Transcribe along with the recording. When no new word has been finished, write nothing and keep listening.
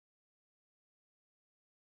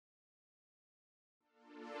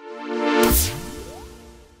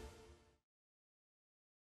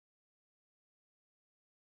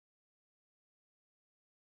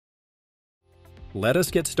let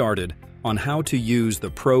us get started on how to use the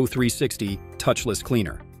Pro 360 touchless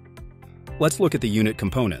cleaner. Let's look at the unit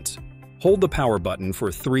components. Hold the power button for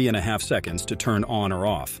 3.5 seconds to turn on or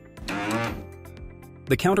off.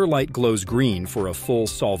 The counter light glows green for a full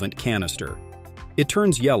solvent canister. It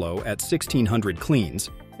turns yellow at 1600 cleans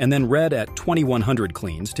and then red at 2100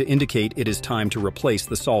 cleans to indicate it is time to replace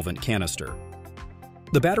the solvent canister.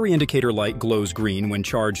 The battery indicator light glows green when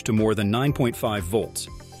charged to more than 9.5 volts.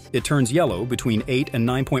 It turns yellow between 8 and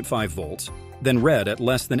 9.5 volts, then red at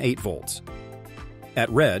less than 8 volts. At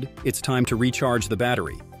red, it's time to recharge the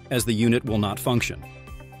battery, as the unit will not function.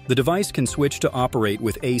 The device can switch to operate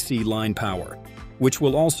with AC line power, which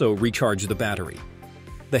will also recharge the battery.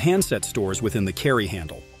 The handset stores within the carry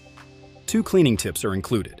handle. 2 cleaning tips are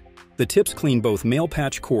included. The tips clean both male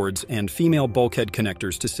patch cords and female bulkhead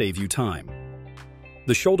connectors to save you time.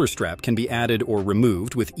 The shoulder strap can be added or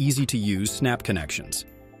removed with easy-to-use snap connections.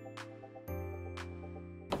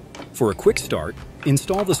 For a quick start,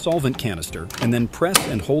 install the solvent canister and then press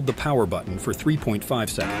and hold the power button for 3.5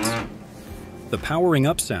 seconds. The powering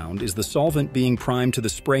up sound is the solvent being primed to the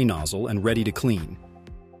spray nozzle and ready to clean.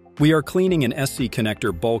 We are cleaning an SC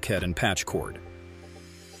connector bulkhead and patch cord.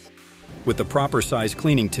 With the proper size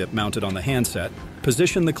cleaning tip mounted on the handset,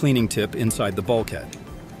 position the cleaning tip inside the bulkhead.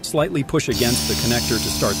 Slightly push against the connector to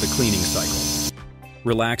start the cleaning cycle.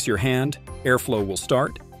 Relax your hand, airflow will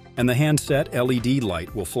start, and the handset LED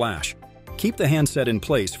light will flash. Keep the handset in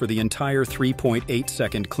place for the entire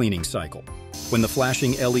 3.8-second cleaning cycle. When the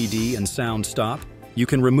flashing LED and sound stop, you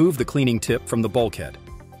can remove the cleaning tip from the bulkhead.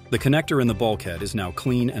 The connector in the bulkhead is now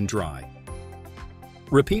clean and dry.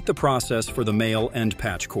 Repeat the process for the male end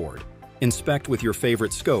patch cord. Inspect with your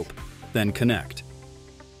favorite scope, then connect.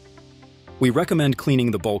 We recommend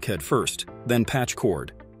cleaning the bulkhead first, then patch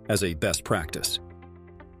cord, as a best practice.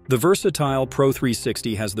 The versatile Pro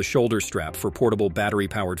 360 has the shoulder strap for portable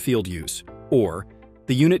battery-powered field use, or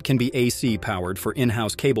the unit can be AC powered for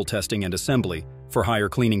in-house cable testing and assembly for higher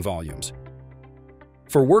cleaning volumes.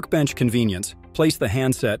 For workbench convenience, place the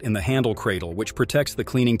handset in the handle cradle, which protects the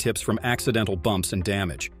cleaning tips from accidental bumps and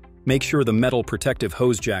damage. Make sure the metal protective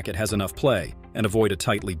hose jacket has enough play and avoid a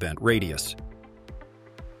tightly bent radius.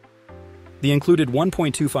 The included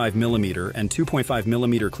 1.25mm and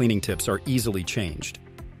 2.5mm cleaning tips are easily changed.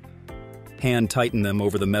 Hand tighten them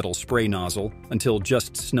over the metal spray nozzle until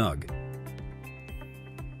just snug.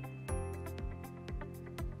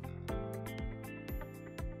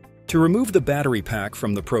 To remove the battery pack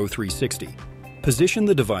from the Pro 360, position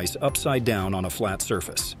the device upside down on a flat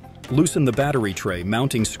surface. Loosen the battery tray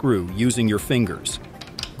mounting screw using your fingers.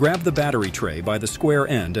 Grab the battery tray by the square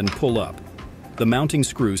end and pull up. The mounting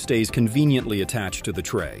screw stays conveniently attached to the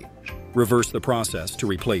tray. Reverse the process to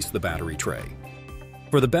replace the battery tray.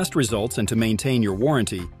 For the best results and to maintain your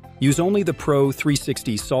warranty, use only the Pro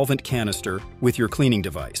 360 solvent canister with your cleaning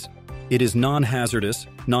device. It is non-hazardous,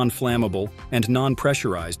 non-flammable, and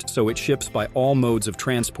non-pressurized, so it ships by all modes of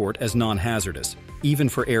transport as non-hazardous, even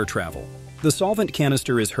for air travel. The solvent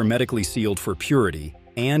canister is hermetically sealed for purity,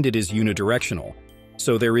 and it is unidirectional,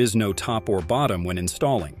 so there is no top or bottom when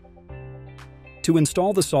installing. To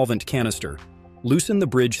install the solvent canister, loosen the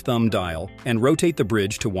bridge thumb dial and rotate the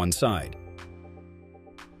bridge to one side.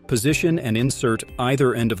 Position and insert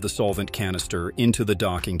either end of the solvent canister into the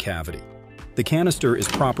docking cavity. The canister is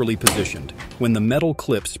properly positioned when the metal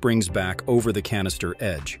clip springs back over the canister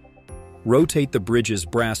edge. Rotate the bridge's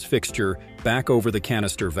brass fixture back over the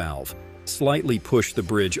canister valve. Slightly push the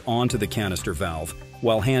bridge onto the canister valve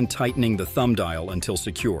while hand tightening the thumb dial until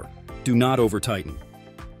secure. Do not over-tighten.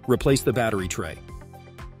 Replace the battery tray.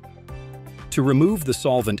 To remove the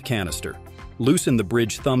solvent canister, loosen the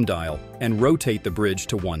bridge thumb dial and rotate the bridge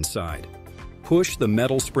to one side. Push the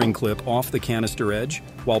metal spring clip off the canister edge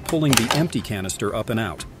while pulling the empty canister up and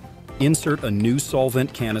out. Insert a new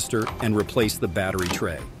solvent canister and replace the battery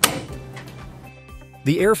tray.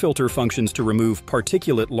 The air filter functions to remove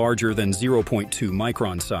particulate larger than 0.2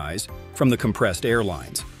 micron size from the compressed air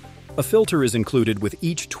lines. A filter is included with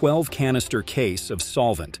each 12 canister case of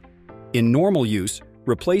solvent. In normal use,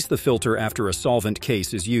 replace the filter after a solvent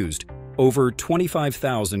case is used, over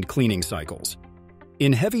 25,000 cleaning cycles.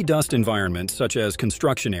 In heavy dust environments such as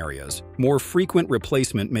construction areas, more frequent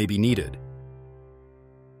replacement may be needed.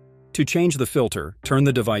 To change the filter, turn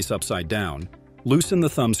the device upside down, loosen the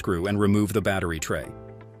thumb screw and remove the battery tray.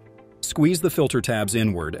 Squeeze the filter tabs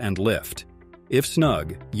inward and lift. If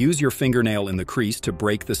snug, use your fingernail in the crease to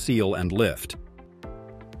break the seal and lift.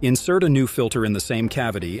 Insert a new filter in the same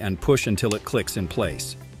cavity and push until it clicks in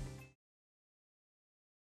place.